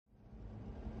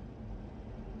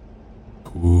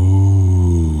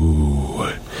Ooh,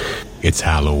 it's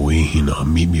Halloween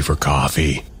on Meet Me for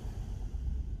Coffee.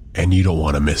 And you don't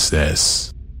want to miss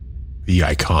this. The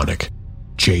iconic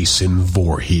Jason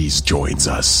Voorhees joins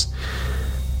us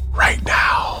right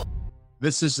now.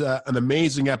 This is an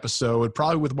amazing episode,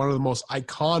 probably with one of the most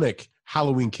iconic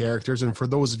Halloween characters. And for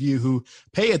those of you who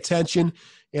pay attention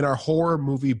in our horror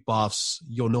movie buffs,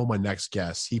 you'll know my next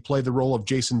guest. He played the role of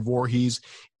Jason Voorhees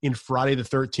in Friday the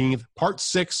 13th. Part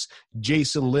 6,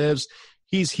 Jason Lives.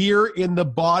 He's here in the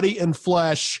body and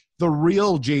flesh, the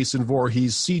real Jason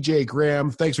Voorhees. CJ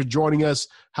Graham, thanks for joining us.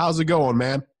 How's it going,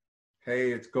 man?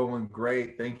 Hey, it's going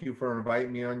great. Thank you for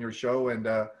inviting me on your show, and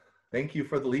thank you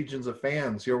for the legions of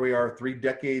fans. Here we are 3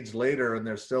 decades later, and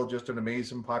there's still just an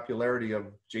amazing popularity of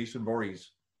Jason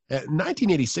Voorhees.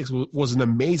 1986 was an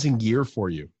amazing year for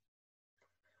you.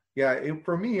 Yeah,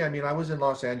 for me, I mean, I was in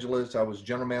Los Angeles. I was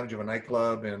general manager of a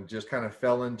nightclub and just kind of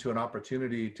fell into an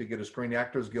opportunity to get a Screen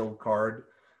Actors Guild card,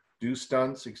 do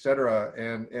stunts, etc.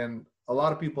 And a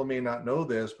lot of people may not know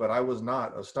this, but I was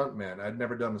not a stuntman. I'd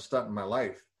never done a stunt in my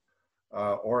life.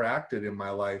 Or acted in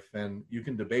my life. And you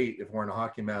can debate if wearing a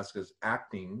hockey mask is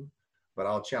acting, but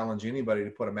I'll challenge anybody to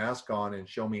put a mask on and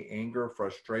show me anger,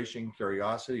 frustration,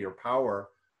 curiosity, or power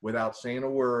without saying a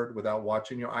word, without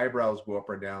watching your eyebrows go up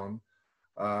or down.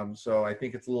 So I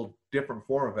think it's a little different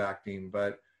form of acting,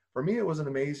 but for me, it was an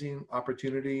amazing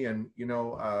opportunity. And, you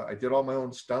know, I did all my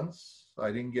own stunts.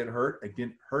 I didn't get hurt. I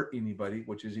didn't hurt anybody,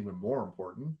 which is even more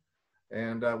important.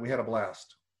 And we had a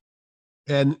blast.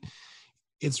 And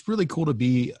it's really cool to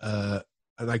be an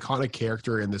iconic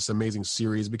character in this amazing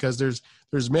series because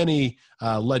there's many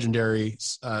legendary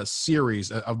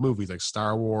series of movies like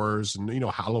Star Wars and, you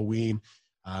know, Halloween.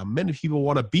 Many people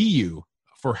want to be you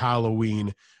for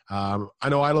Halloween. I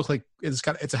know I look like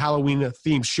it's a Halloween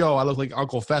themed show. I look like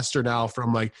Uncle Fester now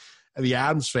from like the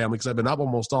Addams Family because I've been up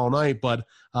almost all night. But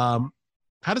how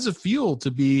does it feel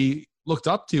to be looked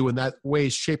up to in that way,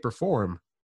 shape, or form?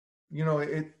 You know,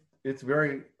 it's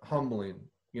very humbling.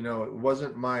 You know, it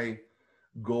wasn't my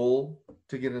goal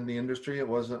to get in the industry. It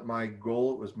wasn't my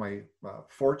goal. It was my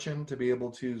fortune to be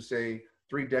able to say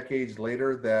 3 decades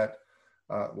later that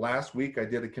last week I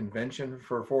did a convention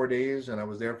for 4 days and I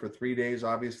was there for 3 days,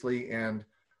 obviously. And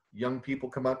young people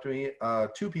come up to me.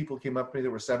 2 people came up to me that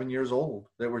were 7 years old.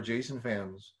 That were Jason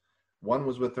fans. One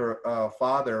was with her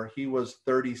father. He was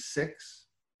 36,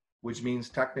 which means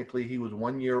technically he was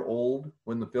 1 year old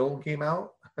when the film came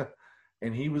out.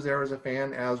 And he was there as a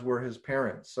fan, as were his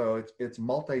parents. So it's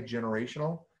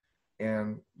multi-generational.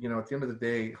 And, you know, at the end of the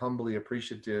day, humbly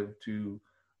appreciative to,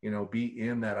 you know, be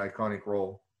in that iconic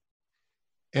role.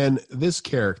 And this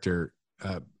character,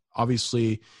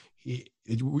 obviously,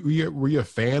 were you a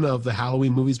fan of the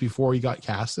Halloween movies before you got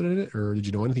casted in it? Or did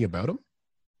you know anything about him?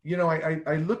 You know,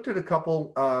 I looked at a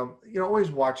couple, you know,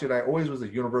 always watch it. I always was a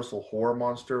universal horror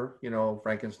monster, you know,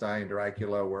 Frankenstein,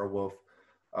 Dracula, werewolf.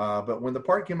 But when the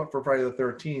part came up for Friday the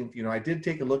 13th, you know, I did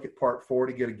take a look at part 4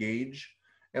 to get a gauge.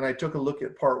 And I took a look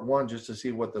at part 1 just to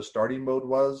see what the starting mode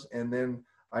was. And then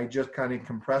I just kind of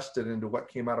compressed it into what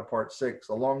came out of part 6,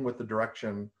 along with the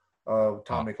direction of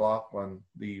Tom McLaughlin,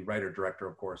 the writer-director,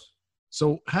 of course.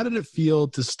 So how did it feel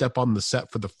to step on the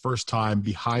set for the first time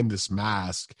behind this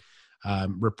mask,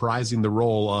 reprising the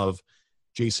role of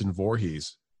Jason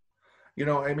Voorhees? You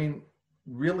know, I mean,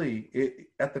 really,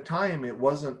 at the time, it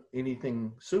wasn't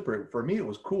anything super. For me, it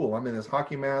was cool. I'm in this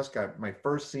hockey mask. My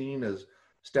first scene is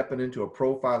stepping into a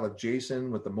profile of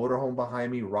Jason with the motorhome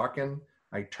behind me, rocking.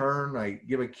 I turn, I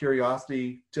give a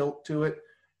curiosity tilt to it,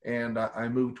 and I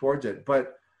move towards it.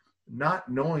 But not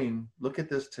knowing, look at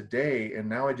this today, and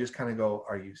now I just kind of go,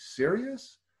 are you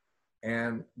serious?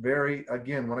 And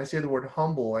again, when I say the word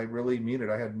humble, I really mean it.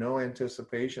 I had no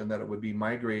anticipation that it would be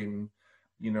migrating,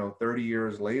 you know, 30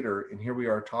 years later, and here we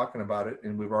are talking about it,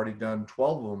 and we've already done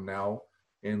 12 of them now,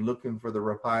 and looking for the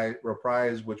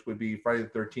reprise, which would be Friday the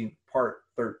 13th, part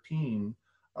 13,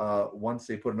 once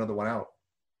they put another one out.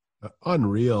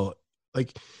 Unreal.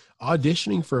 Like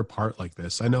auditioning for a part like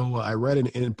this. I know I read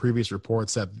in previous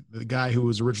reports that the guy who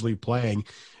was originally playing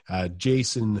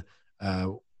Jason,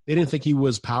 they didn't think he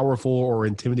was powerful or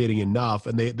intimidating enough,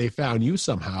 and they found you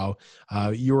somehow.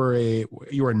 You were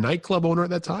a nightclub owner at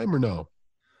that time, or no?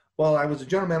 Well, I was a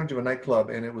general manager of a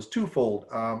nightclub, and it was twofold.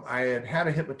 I had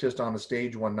a hypnotist on the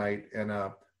stage one night, and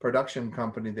a production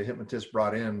company the hypnotist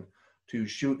brought in to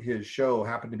shoot his show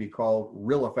happened to be called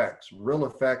Real Effects. Real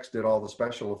Effects did all the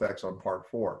special effects on part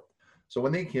 4. So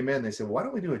when they came in, they said, why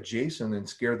don't we do a Jason and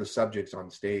scare the subjects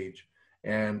on stage?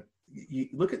 And you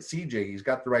look at CJ, he's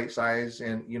got the right size.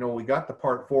 And, you know, we got the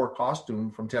part 4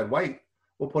 costume from Ted White.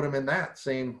 We'll put him in that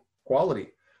same quality.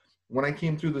 when I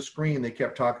came through the screen, they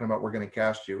kept talking about, we're going to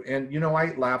cast you. And,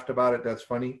 I laughed about it. That's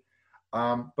funny.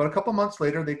 But a couple months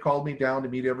later, they called me down to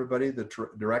meet everybody, the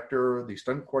director, the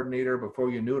stunt coordinator.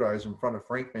 Before you knew it, I was in front of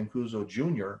Frank Mancuso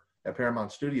Jr. at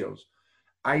Paramount Studios.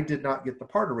 I did not get the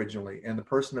part originally, and the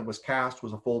person that was cast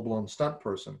was a full-blown stunt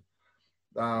person.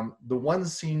 The one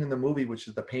scene in the movie, which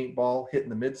is the paintball hitting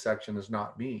the midsection, is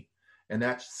not me. And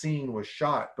that scene was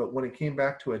shot. But when it came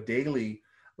back to a daily,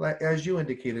 as you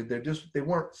indicated, they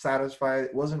weren't satisfied.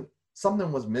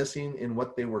 Something was missing in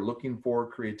what they were looking for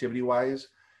creativity-wise.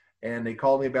 And they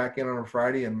called me back in on a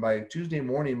Friday, and by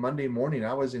Monday morning,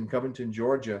 I was in Covington,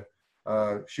 Georgia,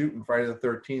 shooting Friday the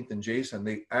 13th and Jason.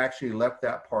 They actually left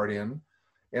that part in.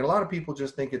 And a lot of people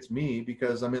just think it's me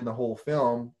because I'm in the whole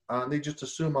film. They just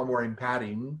assume I'm wearing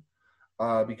padding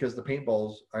because the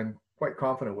paintballs, I'm quite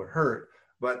confident, would hurt.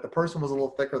 But the person was a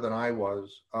little thicker than I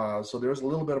was. So there was a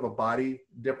little bit of a body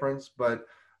difference. But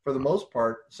for the most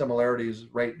part, similarities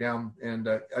right down. And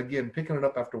again, picking it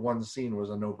up after one scene was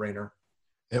a no-brainer.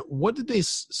 What did they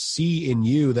see in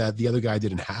you that the other guy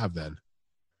didn't have then?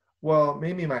 Well,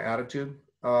 maybe my attitude.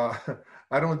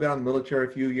 I'd only been in the military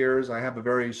a few years. I have a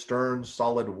very stern,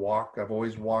 solid walk. I've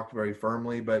always walked very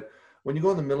firmly. But when you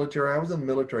go in the military, I was in the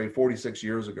military 46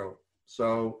 years ago.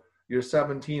 So you're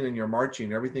 17 and you're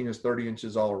marching. Everything is 30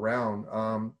 inches all around.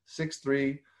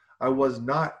 6'3". I was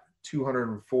not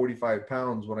 245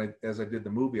 pounds as I did the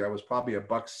movie. I was probably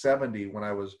 $170 when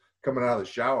I was coming out of the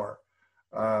shower.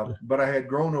 But I had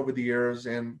grown over the years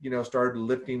and, started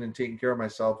lifting and taking care of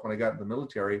myself when I got in the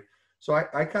military. So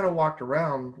I kind of walked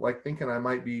around like thinking I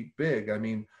might be big. I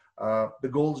mean, the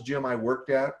Gold's Gym I worked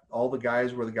at, all the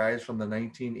guys were the guys from the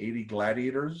 1980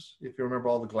 Gladiators, if you remember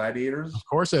all the Gladiators. Of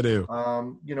course I do.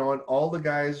 And all the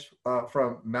guys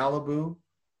from Malibu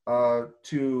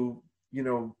to,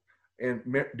 and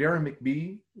Darren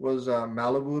McBee was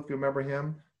Malibu, if you remember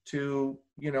him, to,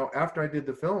 after I did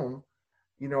the film,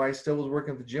 I still was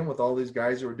working at the gym with all these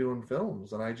guys who were doing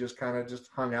films, and I just kind of just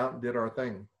hung out and did our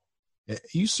thing.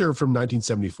 You served from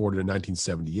 1974 to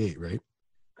 1978, right?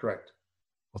 Correct.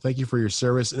 Well, thank you for your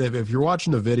service. And if you're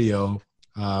watching the video,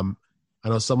 I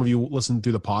know some of you listen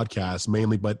through the podcast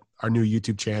mainly, but our new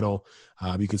YouTube channel,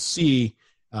 you can see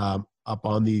up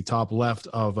on the top left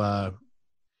of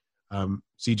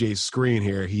CJ's screen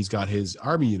here, he's got his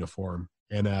Army uniform.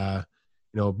 And,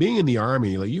 being in the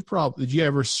Army, like did you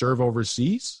ever serve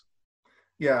overseas?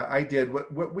 Yeah, I did.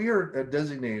 What we are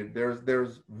designated,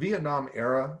 there's Vietnam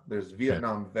era, there's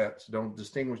Vietnam vets. Don't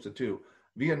distinguish the two.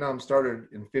 Vietnam started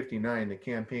in 59. The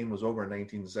campaign was over in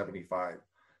 1975.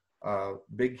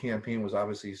 Big campaign was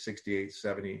obviously 68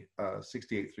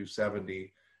 through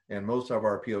 70. And most of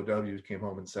our POWs came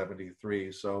home in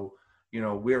 73. So,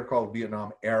 we are called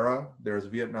Vietnam era. There's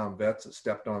Vietnam vets that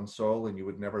stepped on soil, and you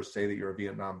would never say that you're a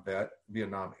Vietnam vet,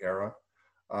 Vietnam era.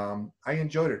 I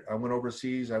enjoyed it. I went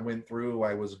overseas. I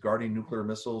was guarding nuclear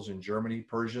missiles in Germany,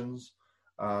 Persians,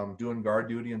 doing guard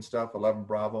duty and stuff, 11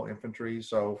 Bravo infantry.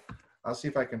 So I'll see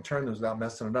if I can turn this without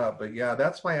messing it up. But yeah,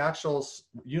 that's my actual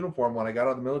uniform when I got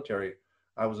out of the military.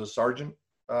 I was a sergeant,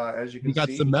 as you can see. You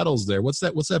got some medals there. What's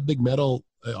that big medal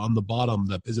on the bottom?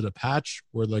 Is it a patch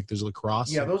where there's a cross?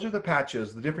 Yeah, those are the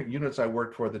patches, the different units I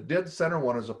worked for. The dead center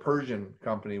one is a Persian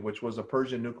company, which was a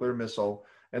Persian nuclear missile.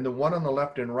 And the one on the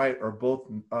left and right are both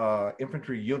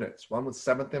infantry units. One was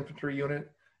 7th Infantry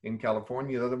Unit in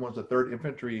California. The other one's the 3rd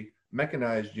Infantry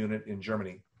Mechanized Unit in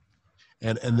Germany.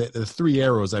 And the 3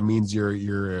 arrows, that means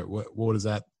you're what does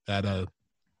that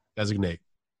designate?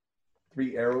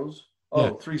 3 arrows? Oh,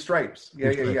 yeah. 3 stripes.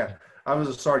 Yeah. I was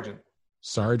a sergeant.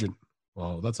 Sergeant.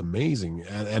 Well, that's amazing.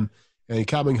 And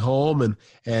coming home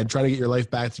and trying to get your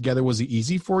life back together, was it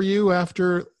easy for you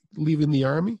after leaving the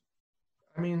Army?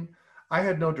 I mean, I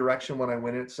had no direction when I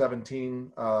went in at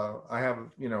 17. My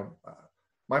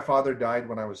father died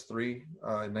when I was 3 in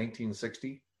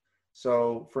 1960.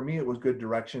 So for me, it was good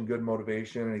direction, good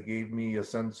motivation, and it gave me a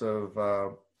sense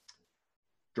of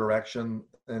direction.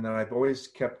 And then I've always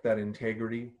kept that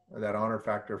integrity, that honor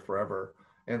factor forever.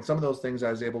 And some of those things I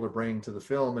was able to bring to the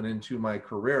film and into my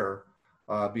career,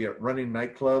 be it running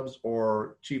nightclubs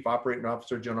or chief operating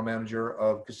officer, general manager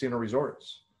of casino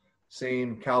resorts.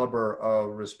 Same caliber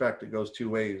of respect. It goes 2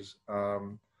 ways.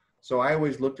 So I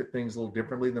always looked at things a little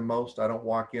differently than most. I don't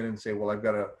walk in and say, well, I've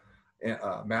got a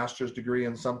master's degree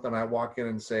in something. I walk in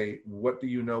and say, what do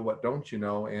you know? What don't you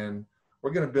know? And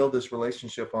we're going to build this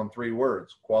relationship on 3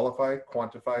 words: qualify,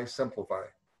 quantify, simplify.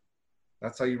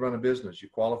 That's how you run a business. You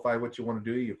qualify what you want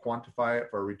to do. You quantify it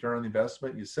for a return on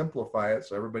investment. You simplify it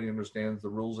so everybody understands the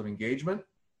rules of engagement.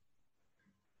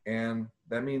 And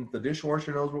that means the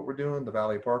dishwasher knows what we're doing. The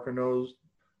valet parker knows.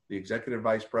 The executive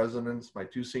vice presidents, my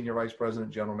 2 senior vice president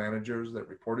general managers that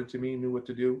reported to me knew what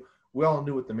to do. We all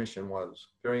knew what the mission was.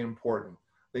 Very important.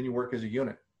 Then you work as a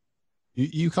unit.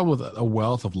 You come with a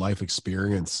wealth of life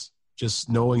experience, just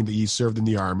knowing that you served in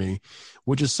the Army,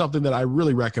 which is something that I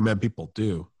really recommend people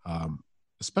do,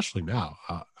 especially now.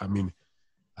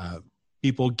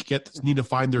 People need to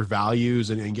find their values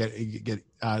and get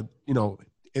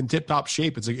in tip-top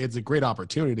shape. It's a great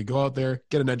opportunity to go out there,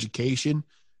 get an education,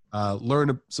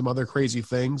 learn some other crazy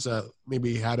things,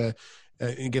 maybe how to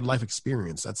and get life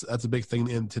experience. That's a big thing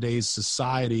in today's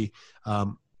society.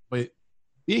 But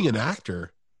being an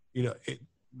actor,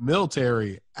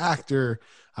 military actor.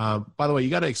 By the way, you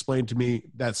got to explain to me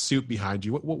that suit behind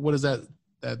you. What does that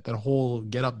whole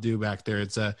get up do back there?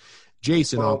 It's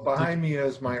Jason. Well, behind me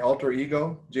is my alter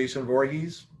ego, Jason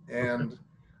Voorhees, and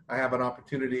I have an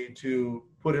opportunity to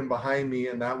put him behind me,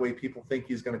 and that way people think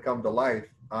he's going to come to life.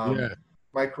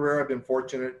 My career, I've been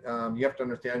fortunate. You have to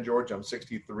understand, George, I'm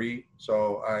 63,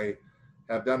 so I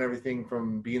have done everything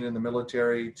from being in the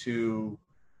military to,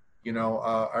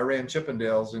 I ran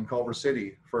Chippendales in Culver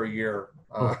City for a year.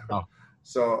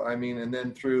 So, and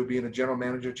then through being a general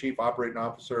manager, chief operating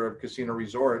officer of casino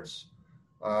resorts,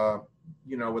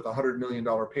 with $100 million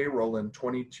payroll and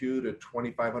 22 to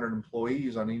 2,500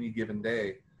 employees on any given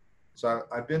day. So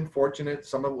I've been fortunate.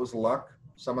 Some of it was luck.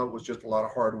 Some of it was just a lot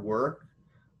of hard work.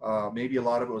 Maybe a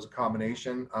lot of it was a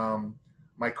combination.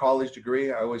 My college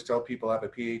degree, I always tell people I have a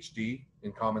PhD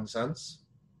in common sense.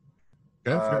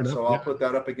 So I'll put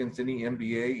that up against any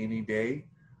MBA any day.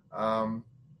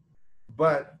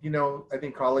 But, I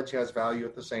think college has value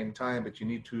at the same time, but you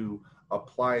need to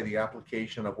apply the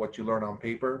application of what you learn on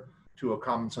paper to a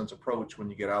common sense approach when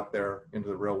you get out there into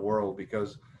the real world,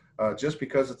 because just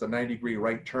because it's a 90-degree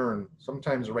right turn,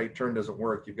 sometimes the right turn doesn't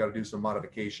work. You've got to do some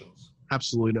modifications.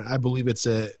 Absolutely. I believe it's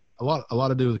a lot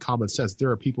to do with common sense. There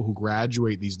are people who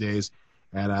graduate these days,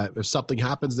 and if something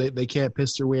happens, they can't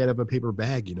piss their way out of a paper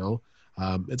bag,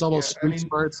 It's almost street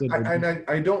smarts. I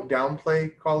don't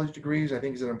downplay college degrees. I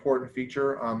think it's an important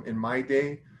feature. In my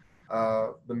day,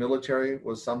 the military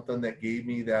was something that gave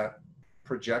me that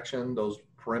projection, those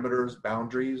perimeters,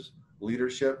 boundaries,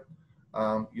 leadership.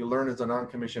 You learn as a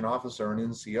non-commissioned officer, an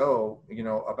NCO,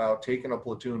 about taking a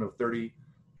platoon of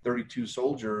 32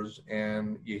 soldiers,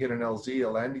 and you hit an LZ, a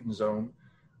landing zone.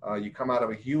 You come out of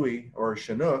a Huey or a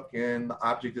Chinook, and the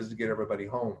object is to get everybody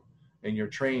home. And you're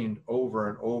trained over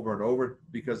and over and over,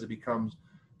 because it becomes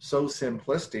so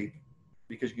simplistic,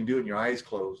 because you can do it in your eyes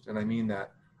closed. And I mean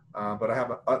that. But I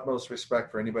have utmost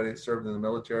respect for anybody that served in the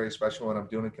military, especially when I'm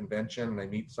doing a convention and I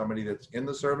meet somebody that's in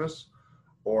the service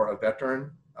or a veteran.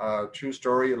 True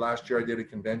story, last year I did a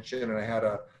convention and I had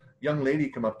a young lady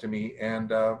come up to me,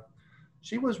 and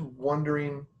she was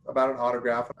wondering about an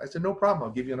autograph. I said, no problem,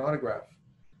 I'll give you an autograph.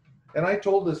 And I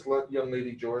told this young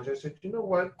lady, George, I said, you know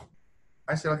what?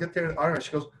 I said, I'll get there.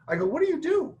 She goes, I go, what do you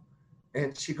do?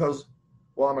 And she goes,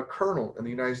 well, I'm a colonel in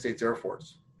the United States Air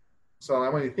Force. So I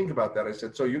want you to think about that. I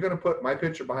said, so you're going to put my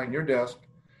picture behind your desk,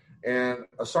 and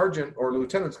a sergeant or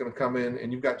lieutenant's going to come in,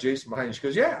 and you've got Jason behind you. She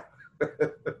goes, yeah.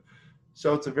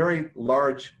 So it's a very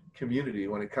large community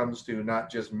when it comes to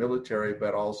not just military,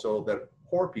 but also that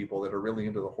horror people that are really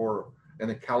into the horror and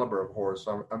the caliber of horror.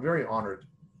 So I'm very honored.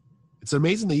 It's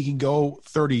amazing that you can go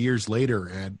 30 years later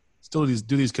and still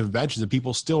do these conventions and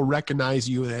people still recognize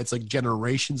you. And it's like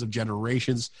generations of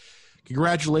generations.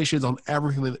 Congratulations on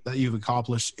everything that you've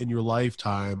accomplished in your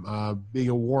lifetime. Being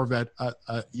a war vet,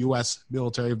 a U.S.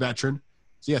 military veteran.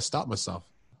 So yeah, stop myself.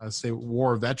 I say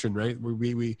war veteran, right?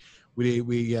 We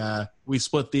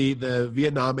split the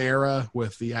Vietnam era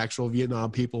with the actual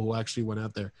Vietnam people who actually went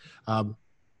out there.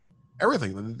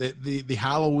 Everything, the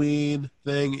Halloween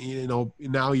thing,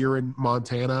 now you're in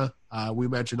Montana. We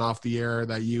mentioned off the air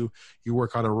that you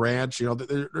work on a ranch.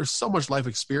 There's so much life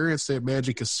experience there,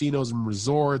 managing casinos and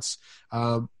resorts.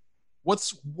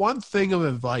 What's one thing of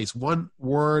advice, one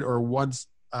word or one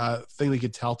thing that you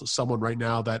could tell to someone right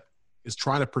now that is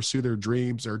trying to pursue their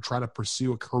dreams or trying to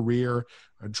pursue a career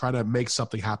and trying to make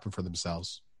something happen for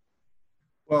themselves?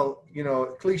 Well,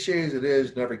 cliche as it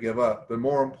is, never give up. But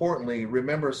more importantly,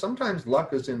 remember, sometimes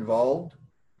luck is involved,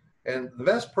 and the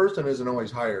best person isn't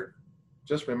always hired.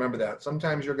 Just remember that.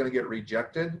 Sometimes you're going to get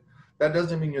rejected. That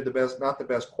doesn't mean you're the best, not the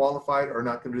best qualified, or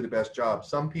not going to do the best job.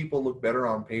 Some people look better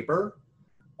on paper,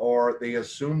 or they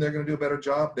assume they're going to do a better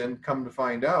job, then come to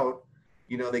find out,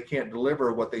 they can't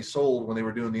deliver what they sold when they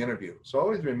were doing the interview. So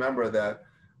always remember that,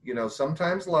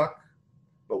 sometimes luck,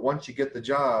 but once you get the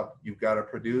job, you've got to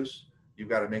produce. You've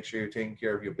got to make sure you're taking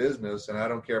care of your business. And I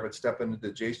don't care if it's stepping into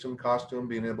the Jason costume,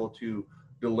 being able to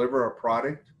deliver a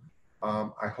product.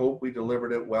 I hope we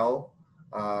delivered it well.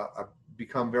 I've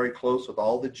become very close with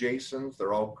all the Jasons.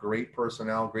 They're all great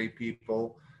personnel, great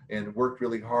people, and worked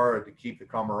really hard to keep the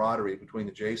camaraderie between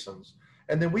the Jasons.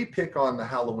 And then we pick on the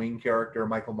Halloween character,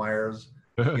 Michael Myers.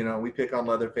 We pick on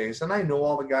Leatherface. And I know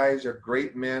all the guys are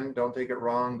great men. Don't take it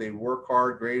wrong. They work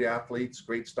hard, great athletes,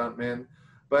 great stuntmen.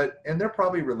 And they're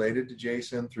probably related to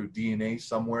Jason through DNA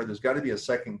somewhere. There's got to be a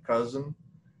second cousin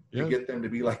to get them to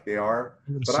be like they are.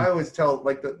 But I always tell,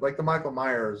 like the Michael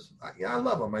Myers, I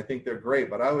love them. I think they're great.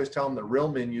 But I always tell them that real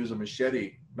men use a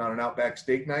machete, not an Outback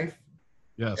steak knife.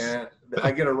 Yes. And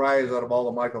I get a rise out of all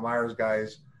the Michael Myers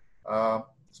guys,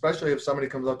 especially if somebody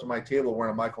comes up to my table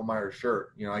wearing a Michael Myers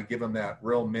shirt. I give them that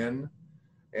real men.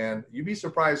 And you'd be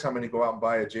surprised how many go out and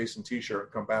buy a Jason t-shirt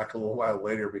and come back a little while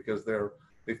later because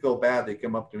they feel bad. They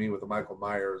come up to me with a Michael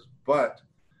Myers. But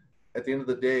at the end of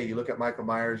the day, you look at Michael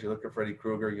Myers, you look at Freddy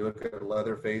Krueger, you look at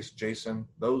Leatherface, Jason,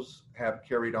 those have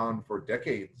carried on for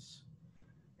decades.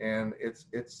 And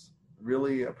it's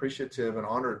really appreciative and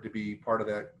honored to be part of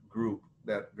that group,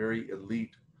 that very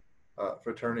elite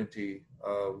fraternity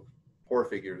of horror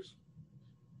figures.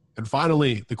 And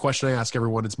finally, the question I ask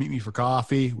everyone is, meet me for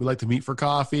coffee. We like to meet for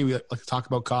coffee. We like to talk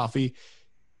about coffee.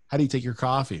 How do you take your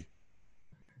coffee?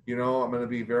 I'm going to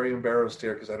be very embarrassed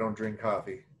here because I don't drink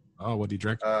coffee. Oh, what do you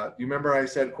drink? You remember I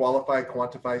said qualify,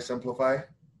 quantify, simplify?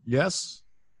 Yes.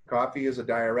 Coffee is a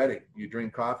diuretic. You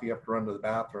drink coffee, you have to run to the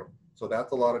bathroom. So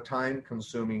that's a lot of time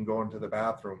consuming going to the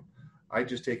bathroom. I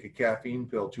just take a caffeine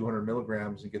pill, 200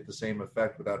 milligrams, and get the same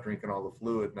effect without drinking all the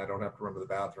fluid, and I don't have to run to the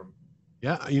bathroom.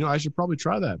 Yeah, I should probably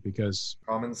try that because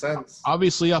common sense.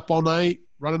 Obviously up all night,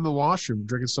 running the washroom,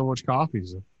 drinking so much coffee.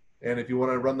 So. And if you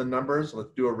want to run the numbers,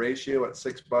 let's do a ratio at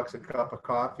 $6 a cup of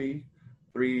coffee,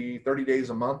 30 days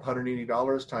a month,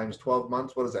 $180 times 12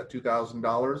 months. What is that?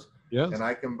 $2,000. Yes. And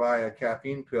I can buy a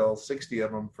caffeine pill, 60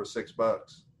 of them for $6.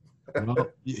 Well,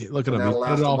 look at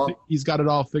him. He's got it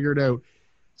all figured out.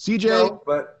 CJ.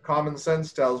 But common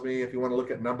sense tells me if you want to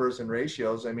look at numbers and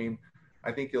ratios,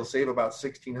 I think you'll save about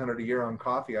 $1,600 a year on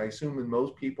coffee. I assume in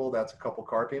most people that's a couple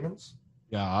car payments.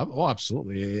 Yeah, oh,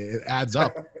 absolutely. It adds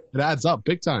up. It adds up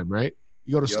big time, right?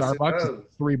 You go to Starbucks,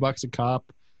 $3 a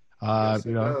cup.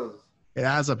 It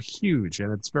adds up huge,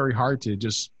 and it's very hard to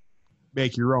just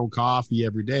make your own coffee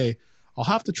every day. I'll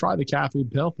have to try the caffeine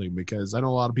pill thing because I know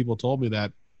a lot of people told me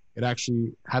that it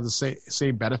actually has the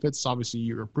same benefits. Obviously,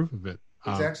 you're proof of it.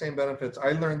 Exact same benefits.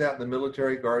 I learned that in the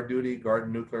military, guard duty,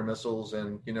 guarding nuclear missiles,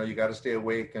 and you got to stay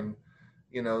awake, and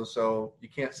so you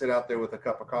can't sit out there with a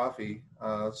cup of coffee.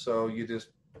 So you just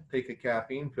take a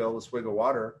caffeine pill, a swig of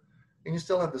water, and you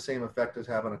still have the same effect as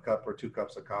having a cup or 2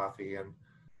 cups of coffee. And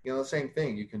the same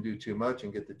thing, you can do too much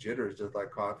and get the jitters just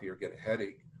like coffee or get a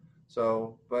headache.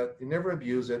 So, but you never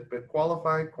abuse it. But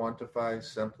qualify, quantify,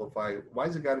 simplify. Why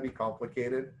has it got to be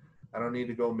complicated? I don't need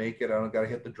to go make it. I don't got to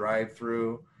hit the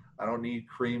drive-through. I don't need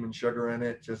cream and sugar in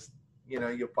it. Just,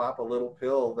 you pop a little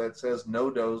pill that says no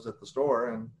dose at the store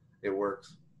and it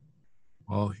works.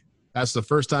 Well, that's the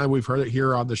first time we've heard it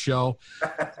here on the show.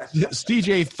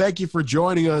 CJ, thank you for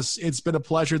joining us. It's been a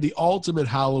pleasure. The ultimate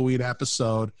Halloween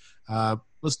episode.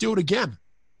 Let's do it again.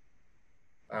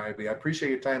 All right, I appreciate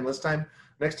your time.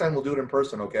 Next time we'll do it in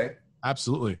person, okay?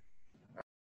 Absolutely.